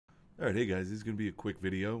Alright, hey guys, this is going to be a quick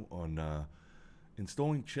video on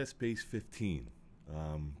installing ChessBase 15.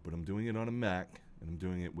 But I'm doing it on a Mac, and I'm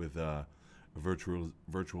doing it with a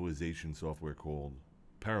virtualization software called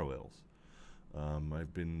Parallels.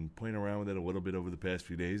 I've been playing around with it a little bit over the past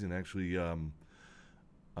few days, and actually I'm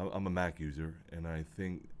a Mac user, and I've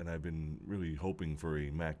been really hoping for a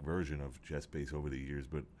Mac version of ChessBase over the years,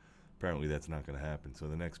 but apparently that's not going to happen. So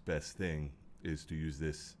the next best thing is to use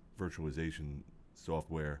this virtualization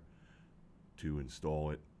software to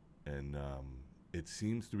install it, and it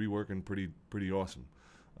seems to be working pretty awesome.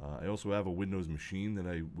 I also have a Windows machine that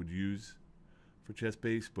I would use for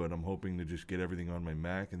ChessBase, but I'm hoping to just get everything on my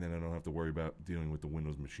Mac, and then I don't have to worry about dealing with the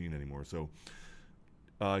Windows machine anymore. So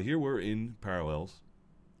here we're in Parallels.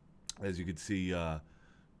 As you can see,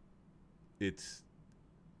 it's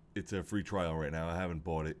a free trial right now. I haven't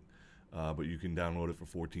bought it, but you can download it for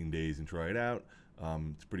 14 days and try it out.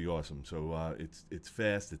 It's pretty awesome. So it's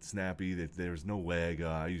fast, it's snappy. There's no lag.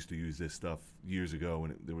 I used to use this stuff years ago,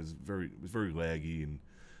 and it was very laggy and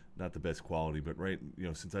not the best quality. But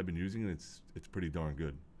since I've been using it, it's pretty darn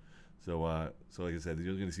good. So like I said,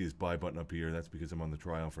 you're going to see this buy button up here. That's because I'm on the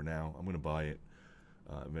trial for now. I'm going to buy it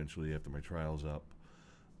eventually after my trial's up.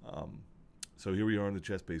 So here we are on the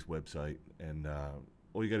ChessBase website, and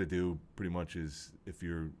all you got to do pretty much is, if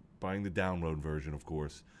you're buying the download version, of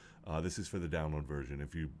course, this is for the download version.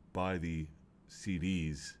 If you buy the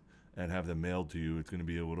CDs and have them mailed to you, it's going to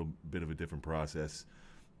be a little bit of a different process.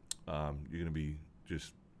 You're going to be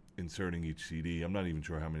just inserting each CD. I'm not even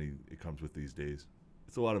sure how many it comes with these days.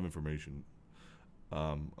 It's a lot of information.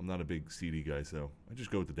 I'm not a big CD guy, so I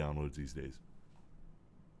just go with the downloads these days.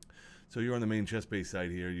 So you're on the main ChessBase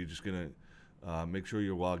site here. You're just going to make sure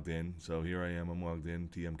you're logged in. So here I am. I'm logged in,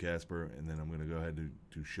 TM Casper, and then I'm going to go ahead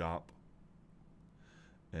to shop.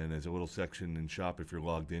 And there's a little section in shop if you're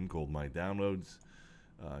logged in called My Downloads.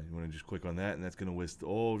 You want to just click on that, and that's going to list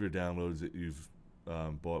all of your downloads that you've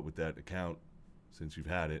bought with that account since you've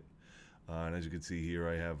had it. And as you can see here,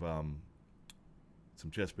 I have some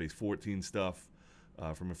ChessBase 14 stuff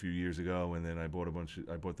from a few years ago, and then I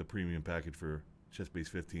bought the premium package for ChessBase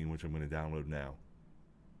 15, which I'm going to download now.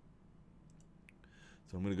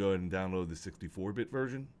 So I'm going to go ahead and download the 64-bit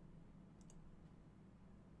version.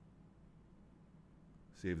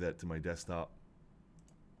 Save that to my desktop.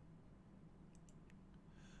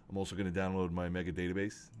 I'm also going to download my Mega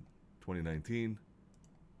Database 2019.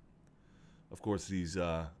 Of course, these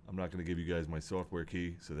I'm not going to give you guys my software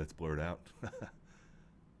key, so that's blurred out. I'm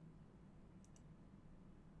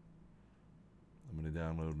going to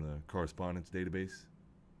download the correspondence database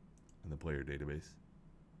and the player database.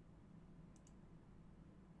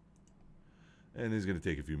 And this is going to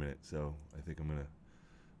take a few minutes, so I think I'm going to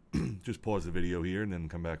just pause the video here and then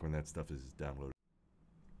come back when that stuff is downloaded.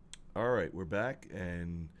 Alright, we're back,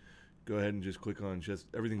 and go ahead and just click on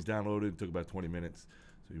everything's downloaded. It took about 20 minutes,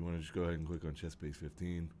 so you want to just go ahead and click on ChessBase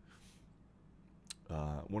 15.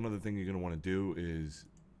 One other thing you're going to want to do is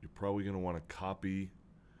you're probably going to want to copy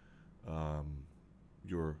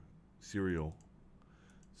your serial,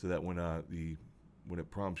 so that when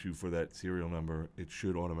it prompts you for that serial number, it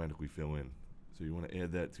should automatically fill in. So you want to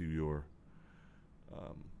add that to your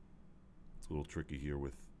it's a little tricky here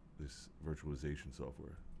with this virtualization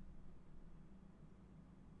software.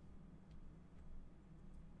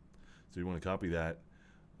 So you want to copy that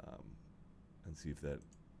and see if that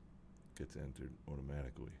gets entered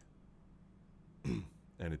automatically.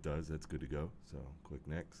 And it does. That's good to go. So click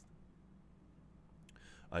next.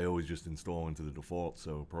 I always just install into the default,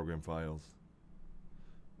 so program files,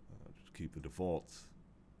 just keep the defaults,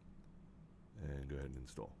 and go ahead and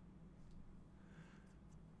install.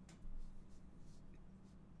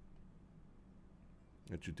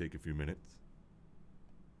 That should take a few minutes.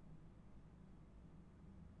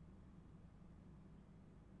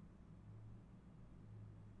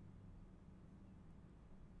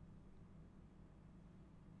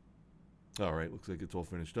 Alright, looks like it's all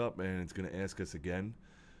finished up, and it's going to ask us again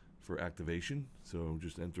for activation. So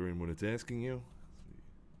just enter in what it's asking you.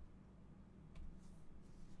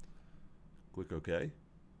 Click OK.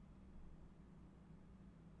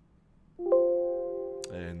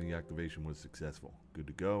 And the activation was successful. Good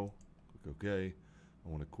to go. Click OK. I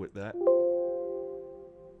want to quit that.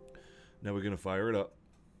 Now we're going to fire it up.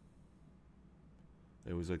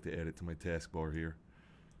 I always like to add it to my taskbar here.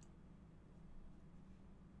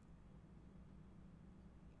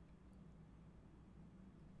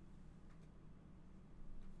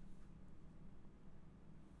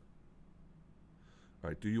 All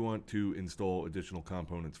right, do you want to install additional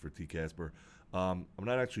components for TCasper? I'm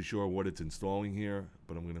not actually sure what it's installing here,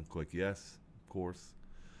 but I'm going to click yes, of course.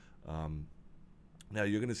 Now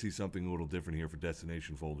you're going to see something a little different here for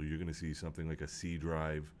destination folder. You're going to see something like a C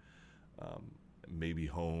drive, um, maybe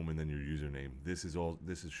home, and then your username. This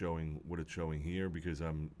is showing what it's showing here because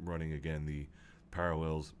I'm running again the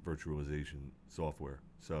Parallels virtualization software.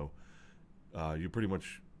 So you're pretty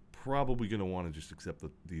much probably going to want to just accept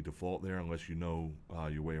the default there unless you know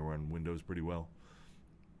your way around Windows pretty well.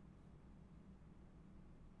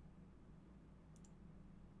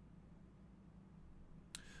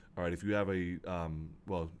 All right, if you have a,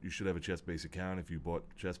 well, you should have a ChessBase account if you bought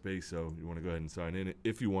ChessBase, so you want to go ahead and sign in.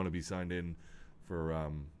 If you want to be signed in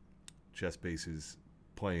for ChessBase's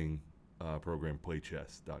playing program,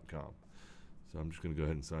 playchess.com. So I'm just going to go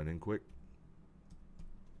ahead and sign in quick.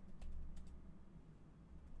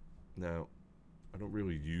 Now, I don't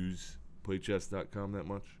really use playchess.com that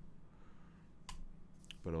much,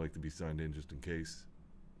 but I like to be signed in just in case.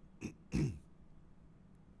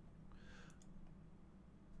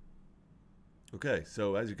 Okay,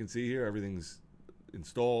 so as you can see here, everything's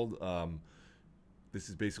installed. This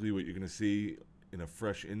is basically what you're going to see in a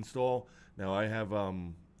fresh install. Now I have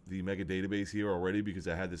the mega database here already because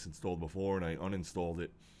I had this installed before and I uninstalled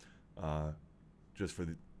it just for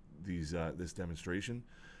this demonstration.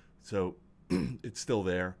 So it's still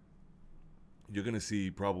there. You're going to see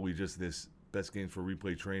probably just this best games for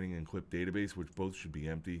replay training and clip database, which both should be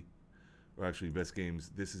empty. Or actually best games,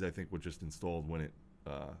 this is I think what just installed when it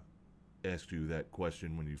asked you that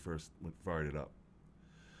question when you first fired it up.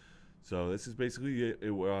 So this is basically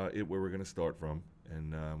where we're going to start from,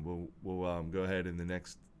 and we'll go ahead in the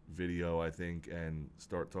next video I think and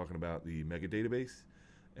start talking about the mega database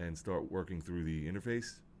and start working through the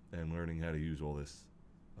interface and learning how to use all this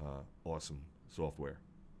awesome software.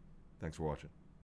 Thanks for watching.